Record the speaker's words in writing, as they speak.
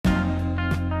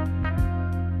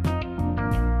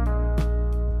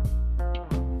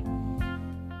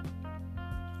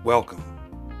Welcome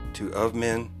to Of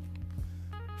Men,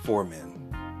 For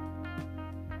Men.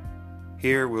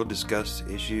 Here we'll discuss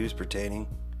issues pertaining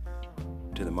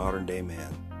to the modern day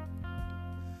man.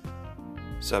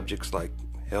 Subjects like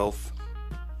health,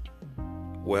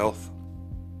 wealth,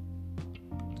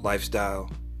 lifestyle,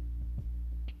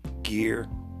 gear,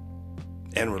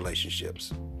 and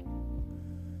relationships.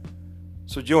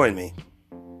 So join me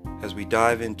as we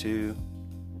dive into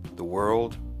the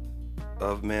world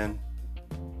of men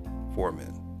for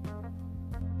men.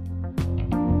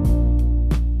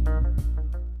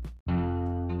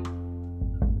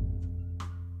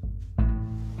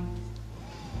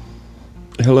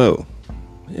 Hello,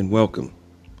 and welcome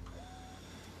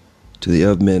to the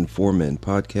Of Men For Men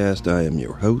podcast. I am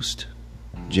your host,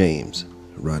 James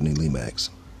Rodney Lee Max.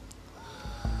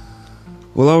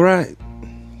 Well, all right.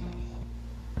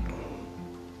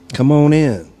 Come on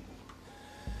in.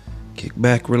 Kick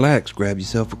back, relax, grab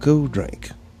yourself a cool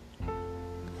drink.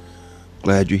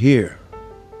 Glad you're here.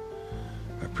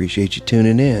 I appreciate you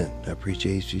tuning in. I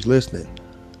appreciate you listening.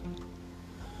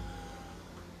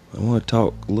 I want to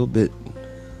talk a little bit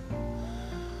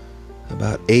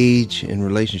about age and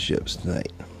relationships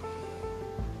tonight.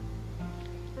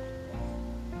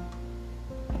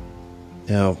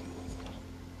 Now,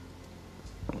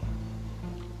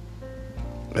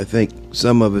 I think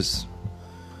some of us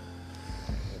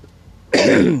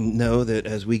know that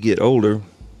as we get older,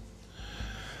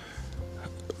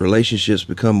 relationships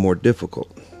become more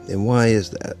difficult. And why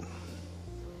is that?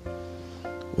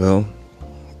 Well,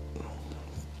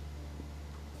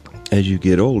 as you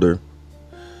get older,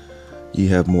 you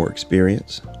have more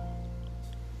experience.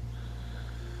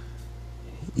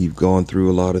 You've gone through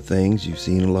a lot of things. You've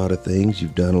seen a lot of things.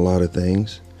 You've done a lot of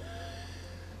things.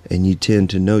 And you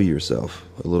tend to know yourself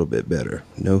a little bit better.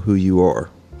 Know who you are,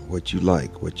 what you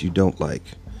like, what you don't like,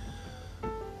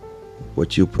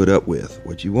 what you'll put up with,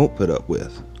 what you won't put up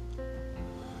with,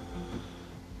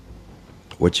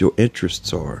 what your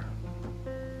interests are,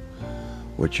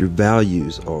 what your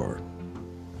values are.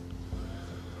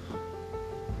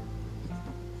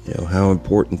 You know, how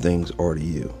important things are to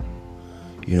you.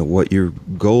 You know, what your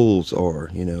goals are,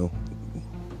 you know.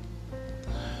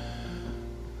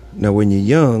 Now, when you're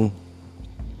young,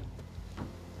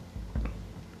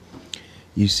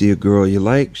 you see a girl you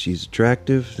like, she's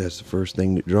attractive, that's the first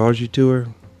thing that draws you to her.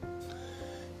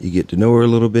 You get to know her a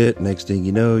little bit, next thing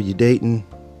you know, you're dating.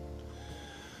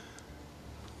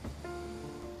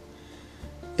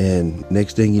 And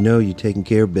next thing you know, you're taking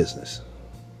care of business.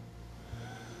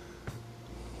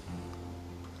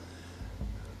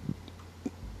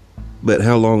 But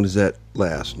how long does that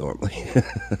last normally?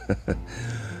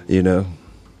 You know?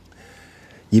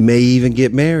 You may even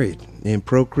get married and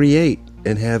procreate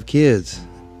and have kids.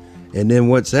 And then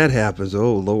once that happens,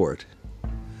 oh Lord.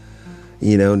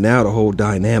 You know, now the whole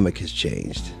dynamic has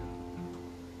changed.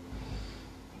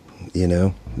 You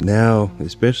know, now,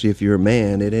 especially if you're a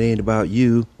man, it ain't about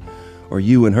you or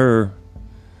you and her.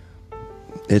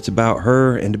 It's about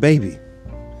her and the baby.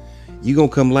 You're going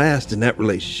to come last in that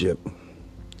relationship.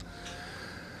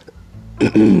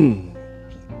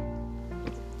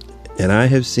 And I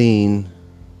have seen,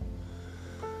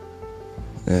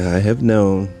 I have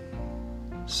known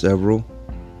several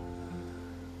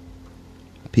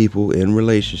people in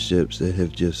relationships that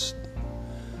have just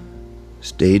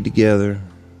stayed together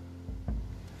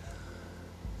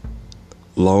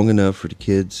long enough for the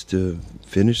kids to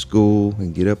finish school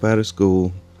and get up out of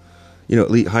school, you know, at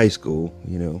least high school,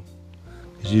 you know,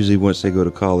 because usually once they go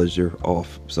to college, they're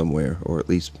off somewhere, or at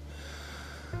least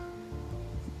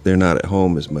they're not at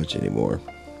home as much anymore.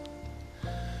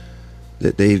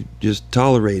 That they've just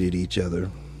tolerated each other,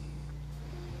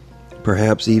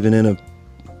 perhaps even in a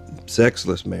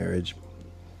sexless marriage,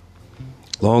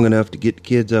 long enough to get the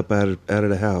kids up out of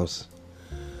the house,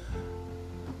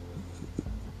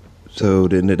 so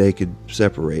then that they could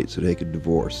separate, so they could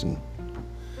divorce and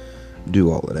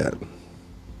do all of that.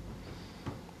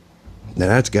 Now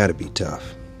that's got to be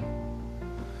tough.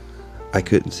 I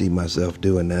couldn't see myself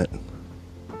doing that,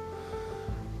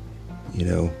 you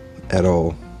know, at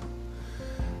all.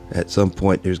 At some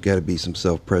point, there's got to be some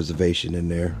self-preservation in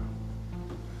there.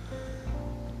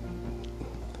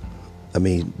 I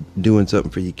mean, doing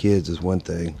something for your kids is one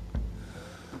thing.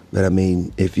 But I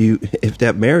mean, if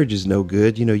that marriage is no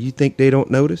good, you know, you think they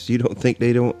don't notice? You don't think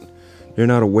they're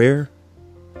not aware?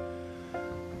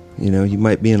 You know, you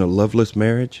might be in a loveless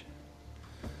marriage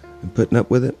and putting up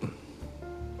with it.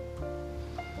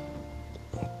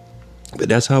 But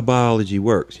that's how biology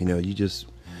works. You know, you just,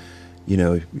 you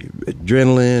know, your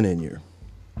adrenaline and your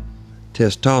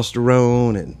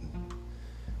testosterone,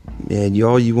 and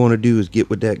all you want to do is get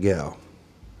with that gal.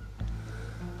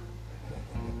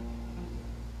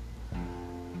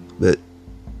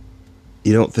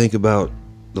 you don't think about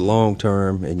the long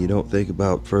term, and you don't think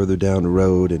about further down the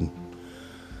road, and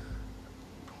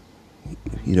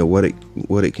what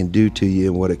it can do to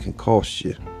you and what it can cost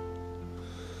you.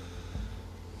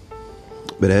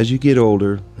 But as you get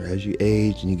older, or as you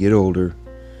age and you get older,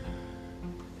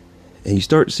 and you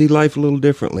start to see life a little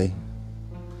differently,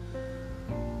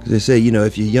 because they say,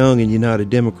 if you're young and you're not a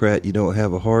Democrat, you don't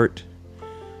have a heart,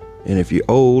 and if you're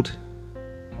old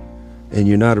and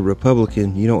you're not a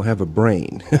Republican, you don't have a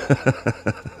brain.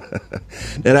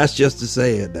 Now that's just to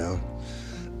say it now.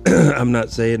 I'm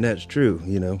not saying that's true,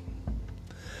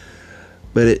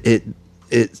 but it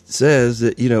says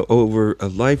that, over a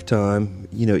lifetime,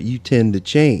 you tend to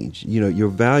change. Your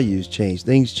values change.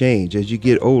 Things change. As you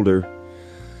get older,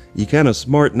 you kind of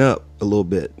smarten up a little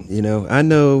bit. I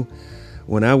know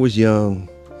when I was young,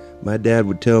 my dad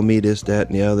would tell me this, that,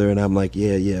 and the other, and I'm like,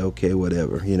 yeah, okay,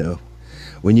 whatever.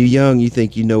 When you're young, you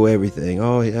think you know everything.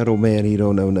 Oh, that old man, he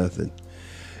don't know nothing.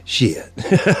 Shit.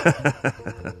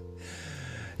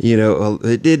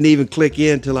 It didn't even click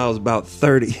in until I was about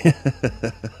 30,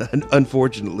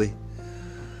 unfortunately.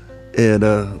 And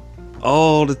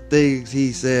all the things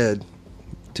he said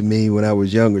to me when I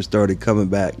was younger started coming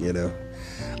back,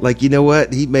 Like, you know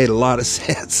what? He made a lot of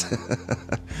sense.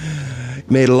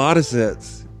 Made a lot of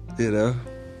sense,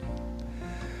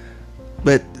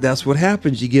 But that's what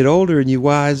happens. You get older and you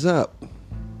wise up.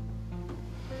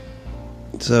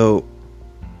 So,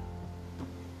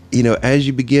 as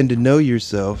you begin to know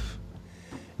yourself,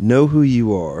 know who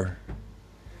you are,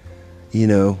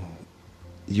 you're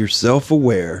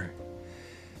self-aware,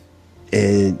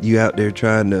 and you out there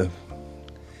trying to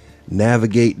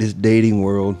navigate this dating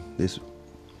world, this,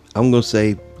 I'm going to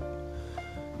say,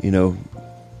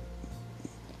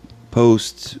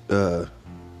 post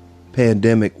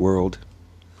pandemic world.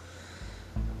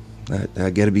 I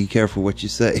got to be careful what you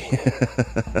say.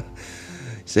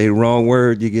 Say the wrong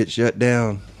word, you get shut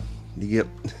down. You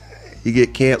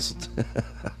get canceled.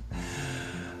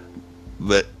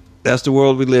 But that's the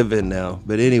world we live in now.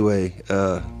 But anyway,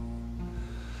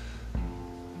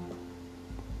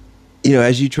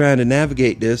 as you trying to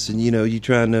navigate this, and you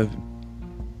trying to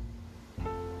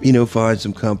find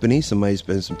some company, somebody to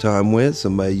spend some time with,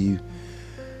 somebody you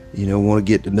want to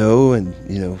get to know, and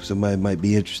somebody might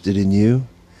be interested in you.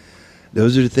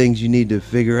 Those are the things you need to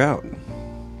figure out.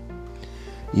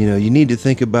 You need to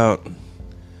think about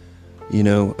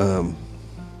who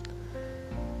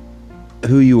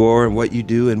you are and what you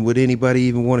do, and would anybody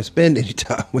even want to spend any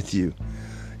time with you?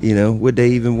 Would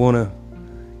they even want to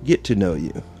get to know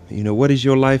you? What is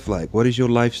your life like? What is your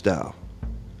lifestyle?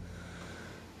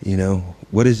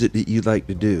 What is it that you like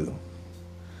to do?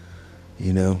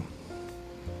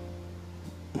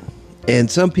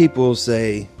 And some people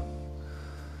say,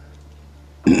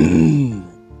 and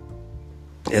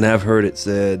I've heard it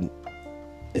said,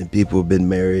 and people have been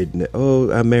married, and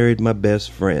I married my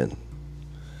best friend.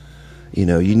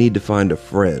 You need to find a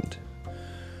friend.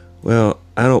 Well,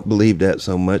 I don't believe that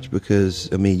so much, because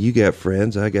you got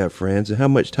friends, I got friends, and how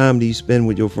much time do you spend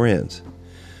with your friends?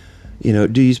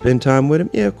 Do you spend time with them?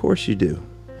 Yeah, of course you do.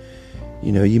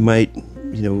 You might,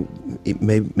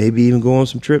 maybe even go on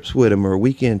some trips with them, or a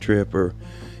weekend trip, or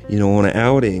on an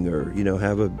outing, or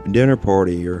have a dinner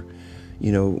party, or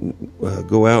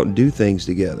go out and do things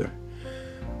together.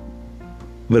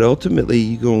 But ultimately,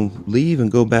 you're going to leave and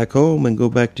go back home and go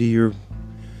back to your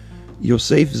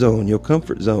safe zone, your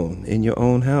comfort zone in your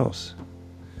own house.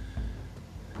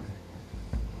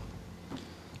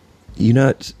 You're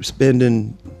not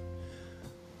spending,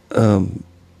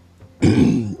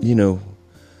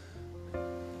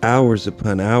 hours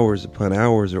upon hours upon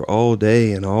hours, or all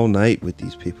day and all night with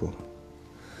these people.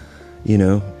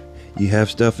 You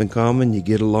have stuff in common, you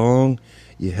get along,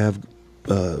 you have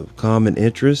common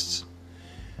interests,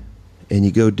 and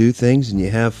you go do things and you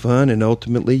have fun, and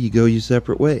ultimately you go your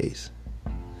separate ways.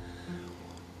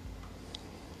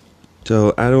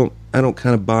 So I don't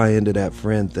kind of buy into that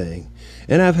friend thing.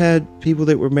 And I've had people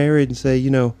that were married and say,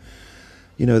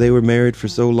 they were married for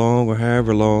so long, or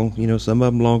however long, some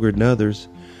of them longer than others.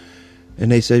 And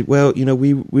they said, well,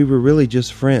 we were really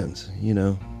just friends,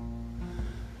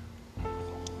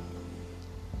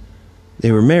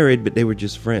 They were married, but they were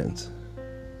just friends.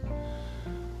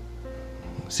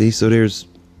 See, so there's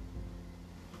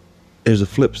a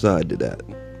flip side to that.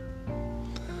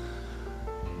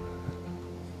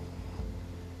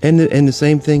 And the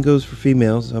same thing goes for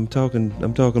females. I'm talking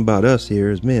about us here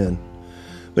as men.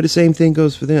 But the same thing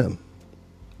goes for them.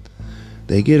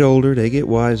 They get older, they get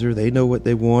wiser, they know what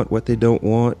they want, what they don't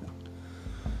want.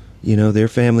 Their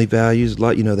family values,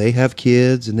 they have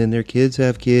kids, and then their kids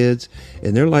have kids,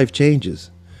 and their life changes.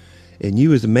 And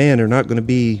you as a man are not going to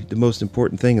be the most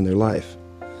important thing in their life.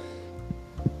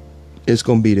 It's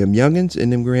going to be them youngins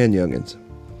and them grand youngins.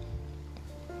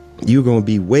 You're going to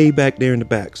be way back there in the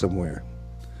back somewhere.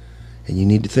 And you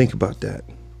need to think about that.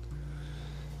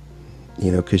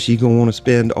 You know, because she's going to want to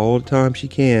spend all the time she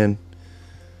can,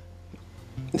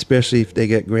 especially if they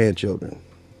got grandchildren.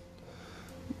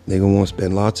 They're going to want to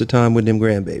spend lots of time with them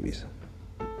grandbabies.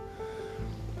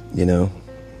 You know,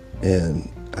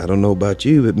 and I don't know about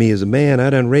you, but me as a man, I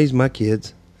done raised my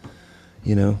kids.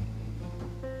 You know,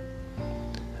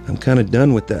 I'm kind of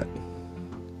done with that.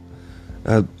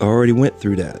 I already went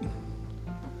through that.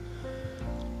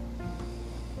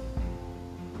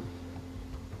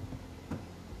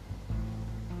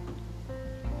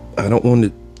 I don't want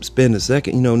to spend a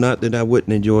second, you know, not that I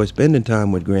wouldn't enjoy spending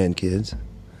time with grandkids.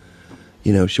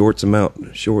 You know, short amount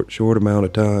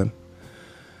of time.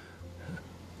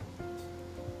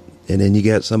 And then you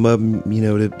got some of them, you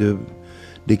know,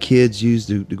 the kids use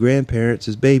the grandparents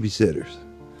as babysitters.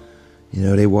 You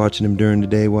know, they watching them during the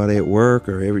day while they at work,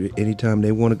 or anytime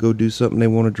they want to go do something, they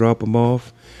want to drop them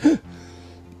off.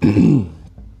 And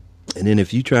then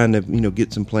if you trying to, you know,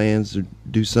 get some plans or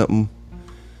do something,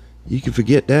 you can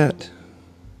forget that.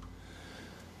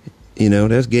 You know,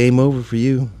 that's game over for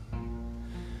you.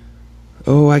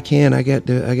 Oh, I can't. I got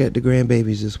the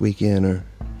grandbabies this weekend, or,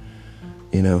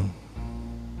 you know.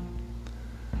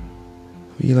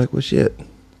 You're like, well, shit.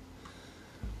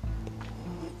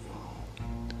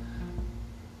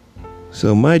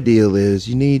 So my deal is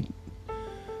you need,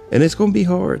 and it's going to be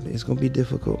hard. It's going to be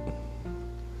difficult.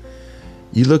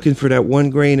 You're looking for that one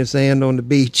grain of sand on the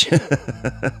beach.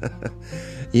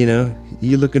 You know,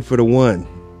 you're looking for the one,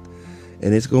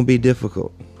 and it's going to be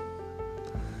difficult.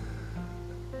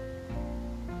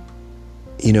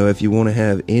 You know, if you want to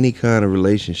have any kind of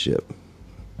relationship,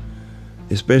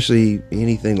 especially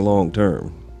anything long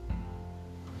term,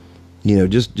 you know,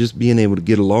 just being able to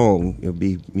get along, it'll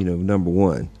be, you know, number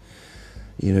one.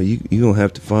 You know, you're going to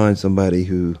have to find somebody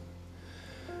who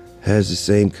has the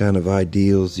same kind of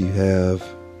ideals you have.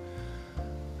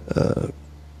 And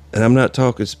I'm not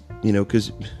talking, you know,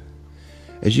 because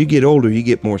as you get older, you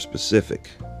get more specific,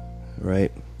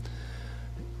 right?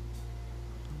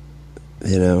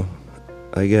 You know,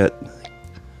 I got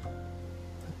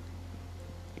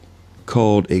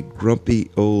called a grumpy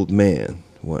old man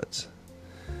once.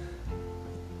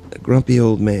 A grumpy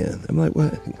old man. I'm like,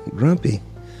 what? Grumpy?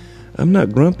 I'm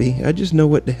not grumpy. I just know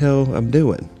what the hell I'm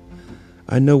doing.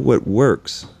 I know what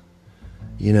works.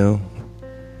 You know,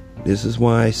 this is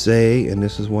why I say, and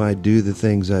this is why I do the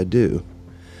things I do.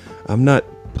 I'm not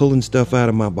pulling stuff out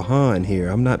of my behind here.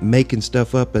 I'm not making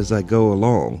stuff up as I go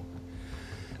along.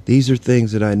 These are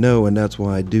things that I know, and that's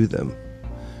why I do them.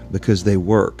 Because they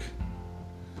work.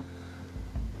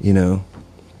 You know.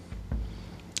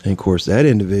 And of course, that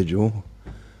individual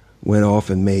went off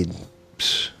and made,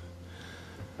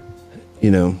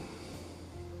 you know,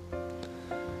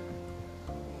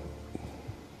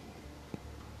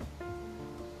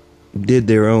 did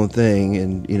their own thing,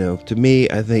 and, you know, to me,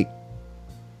 I think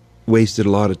wasted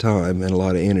a lot of time and a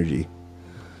lot of energy.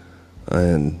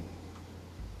 And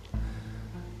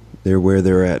they're where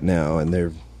they're at now, and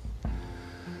they're,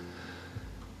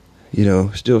 you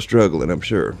know, still struggling, I'm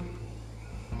sure.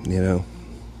 You know,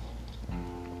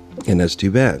 and that's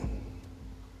too bad.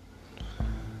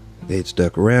 They'd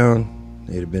stuck around,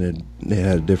 they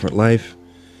had a different life,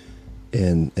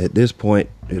 and at this point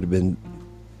it'd have been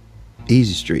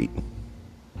easy street.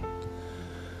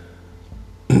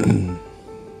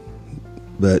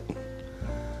 But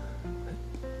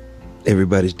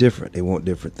everybody's different. They want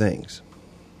different things.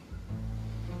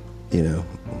 You know,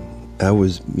 I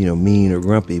was, you know, mean or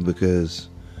grumpy because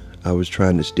I was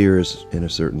trying to steer us in a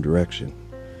certain direction.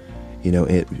 You know,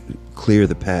 and clear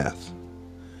the path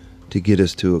to get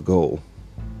us to a goal.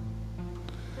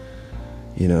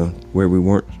 You know, where we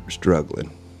weren't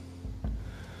struggling.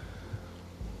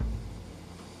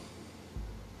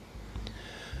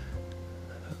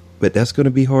 But that's going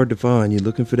to be hard to find. You're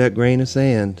looking for that grain of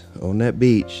sand on that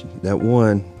beach, that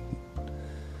one.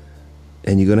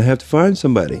 And you're going to have to find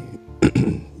somebody.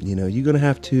 You know, you're going to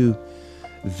have to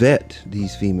vet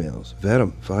these females. Vet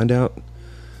them. Find out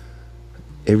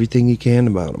everything you can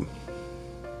about them.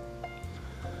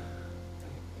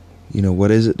 You know,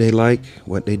 what is it they like?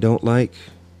 What they don't like?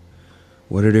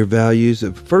 What are their values?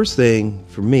 The first thing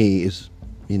for me is,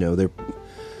 you know, they're,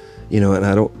 you know, and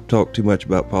I don't talk too much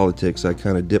about politics. I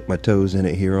kind of dip my toes in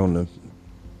it here on the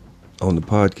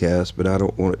podcast, but I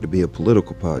don't want it to be a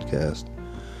political podcast.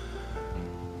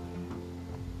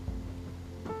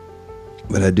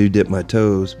 But I do dip my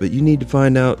toes. But you need to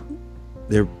find out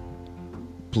their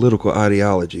political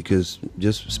ideology, because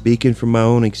just speaking from my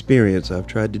own experience, I've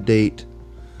tried to date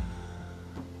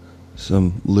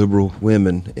some liberal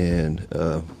women, and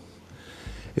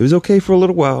it was okay for a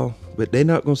little while, but they're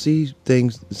not going to see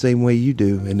things the same way you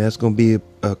do, and that's going to be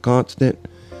a constant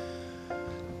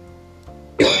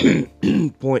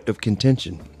point of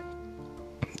contention,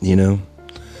 you know,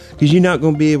 because you're not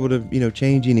going to be able to, you know,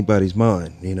 change anybody's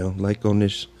mind, you know, like on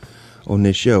this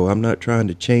show. I'm not trying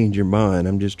to change your mind.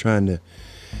 I'm just trying to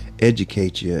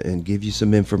educate you and give you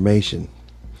some information,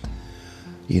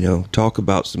 you know, talk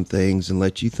about some things and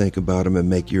let you think about them and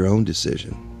make your own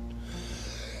decision.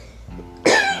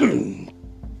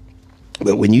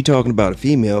 But when you're talking about a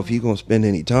female, if you're going to spend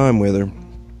any time with her,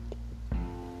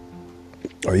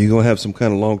 or you're going to have some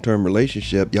kind of long-term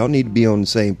relationship, y'all need to be on the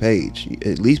same page.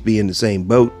 At least be in the same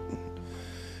boat,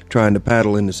 trying to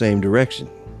paddle in the same direction.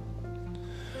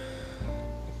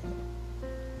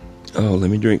 Oh,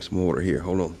 let me drink some water here.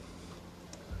 Hold on.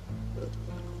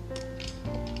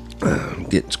 I'm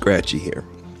getting scratchy here.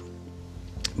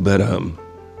 But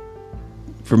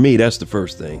for me, that's the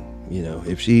first thing. You know,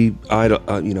 if she,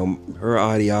 you know, her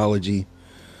ideology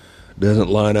doesn't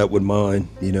line up with mine,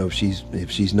 you know, if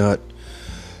she's not,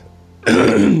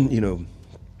 you know,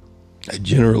 a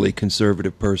generally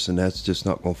conservative person, that's just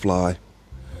not going to fly.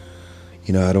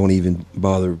 You know, I don't even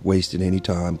bother wasting any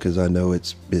time, because I know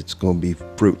it's going to be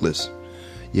fruitless.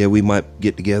 Yeah, we might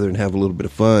get together and have a little bit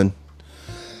of fun,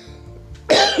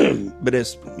 but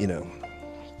it's, you know,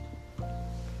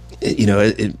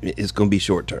 it's going to be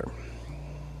short term.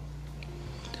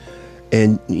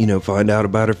 And, you know, find out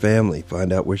about her family,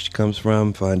 find out where she comes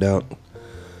from, find out,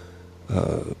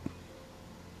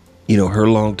 you know, her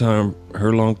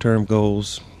long-term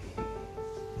goals,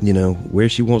 you know, where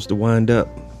she wants to wind up.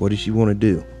 What does she want to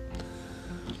do?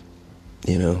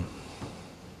 You know,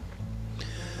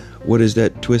 what is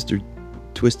that Twisted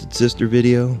Sister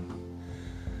video?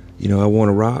 You know, I want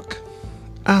to rock.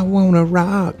 I want to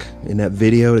rock. In that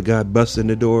video, the guy busts in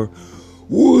the door.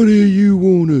 What do you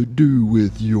want to do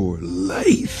with your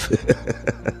life?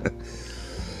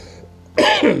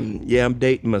 Yeah, I'm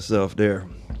dating myself there.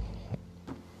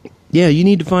 Yeah, you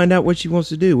need to find out what she wants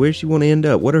to do. Where she want to end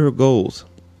up. What are her goals?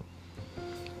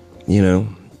 You know,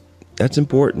 that's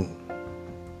important.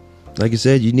 Like I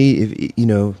said, you need, if you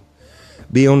know,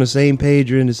 be on the same page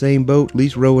or in the same boat, at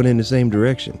least rowing in the same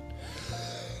direction.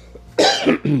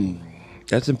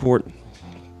 That's important.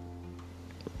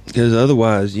 Because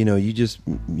otherwise, you know, you're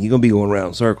going to be going around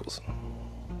in circles.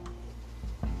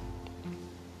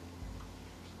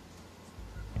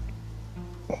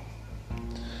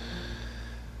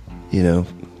 You know,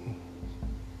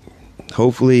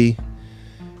 hopefully,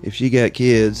 if she got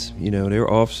kids, you know, they're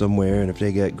off somewhere. And if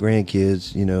they got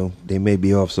grandkids, you know, they may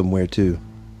be off somewhere too.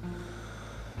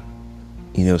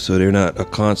 You know, so they're not a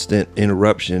constant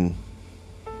interruption,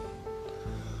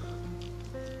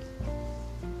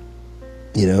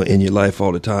 you know, in your life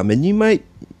all the time. And you might,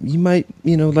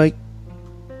 you know, like,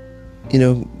 you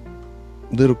know,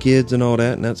 little kids and all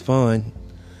that, and that's fine.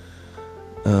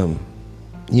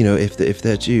 You know, if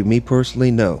that's you. Me personally,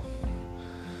 no.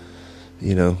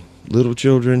 You know, little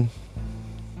children,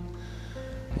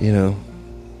 you know,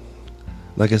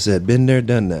 like I said, been there,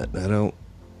 done that.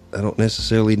 I don't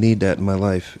necessarily need that in my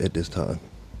life at this time.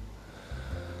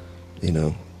 You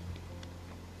know.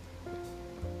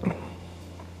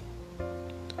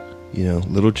 You know,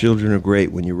 little children are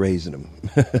great when you're raising them.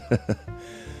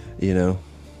 You know.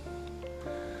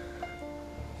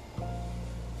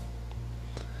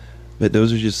 But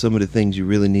those are just some of the things you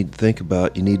really need to think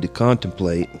about. You need to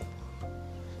contemplate.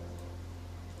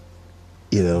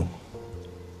 You know,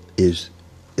 is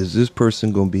this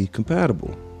person going to be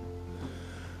compatible?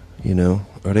 You know,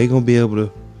 are they going to be able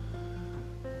to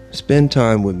spend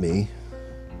time with me?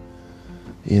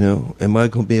 You know, am I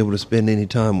going to be able to spend any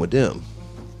time with them?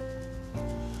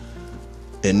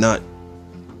 And not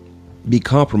be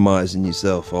compromising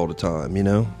yourself all the time, you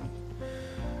know?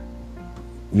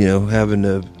 You know, having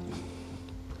to,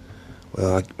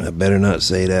 well, I better not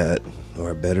say that,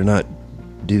 or I better not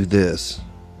do this.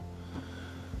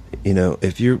 You know,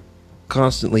 if you're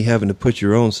constantly having to put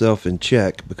your own self in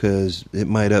check because it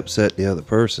might upset the other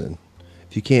person,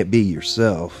 if you can't be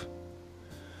yourself,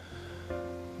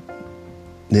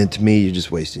 then to me, you're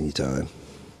just wasting your time.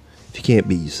 If you can't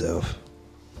be yourself,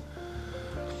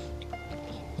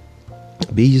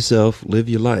 be yourself, live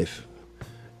your life,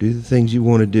 do the things you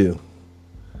want to do.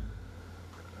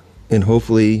 And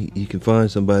hopefully you can find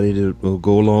somebody that will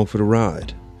go along for the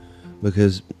ride,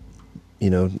 because, you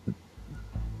know,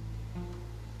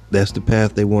 that's the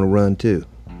path they want to run too.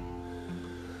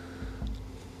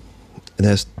 And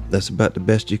That's about the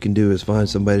best you can do, is find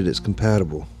somebody that's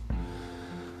compatible.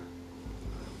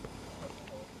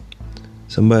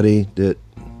 Somebody that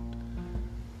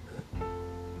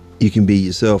you can be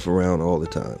yourself around all the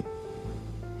time.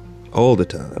 All the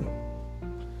time.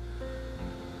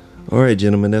 All right,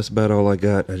 gentlemen, that's about all I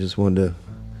got. I just wanted to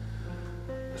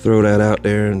throw that out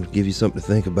there and give you something to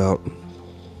think about.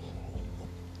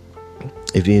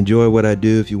 If you enjoy what I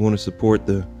do, if you want to support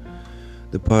the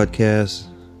podcast,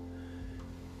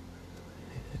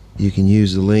 you can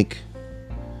use the link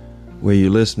where you're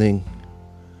listening.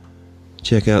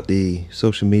 Check out the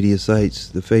social media sites,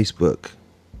 the Facebook,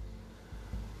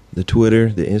 the Twitter,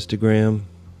 the Instagram,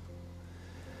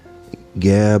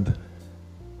 Gab,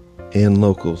 and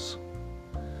Locals.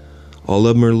 All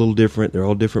of them are a little different. They're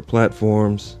all different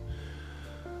platforms.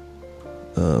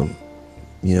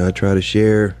 I try to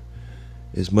share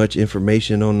as much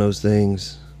information on those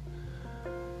things,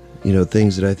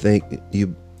 things that I think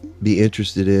you'd be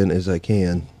interested in as I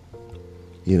can,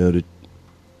 it's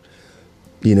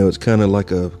kind of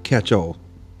like a catch-all,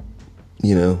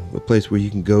 a place where you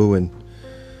can go and,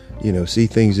 see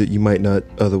things that you might not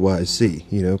otherwise see,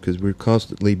 because we're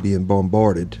constantly being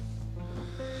bombarded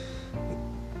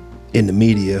in the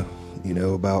media,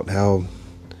 about how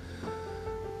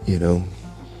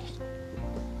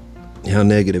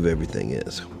negative everything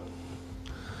is.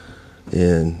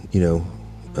 And,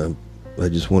 I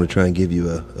just want to try and give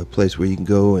you a place where you can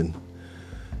go and,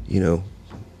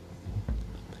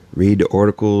 read the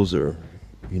articles or,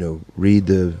 read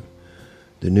the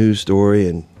news story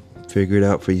and figure it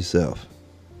out for yourself.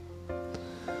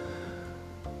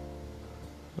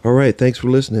 All right, thanks for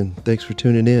listening. Thanks for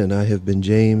tuning in. I have been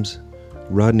James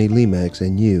Rodney Lemax,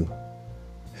 and you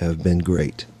have been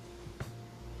great.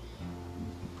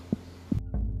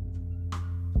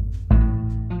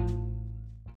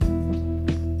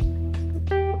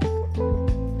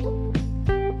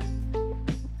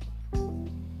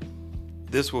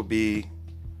 This will be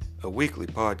a weekly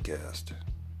podcast.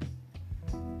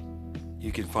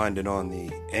 You can find it on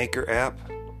the Anchor app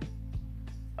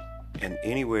and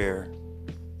anywhere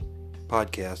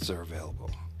podcasts are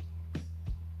available.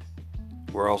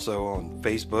 We're also on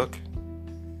Facebook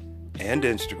and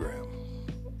Instagram.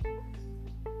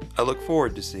 I look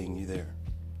forward to seeing you there.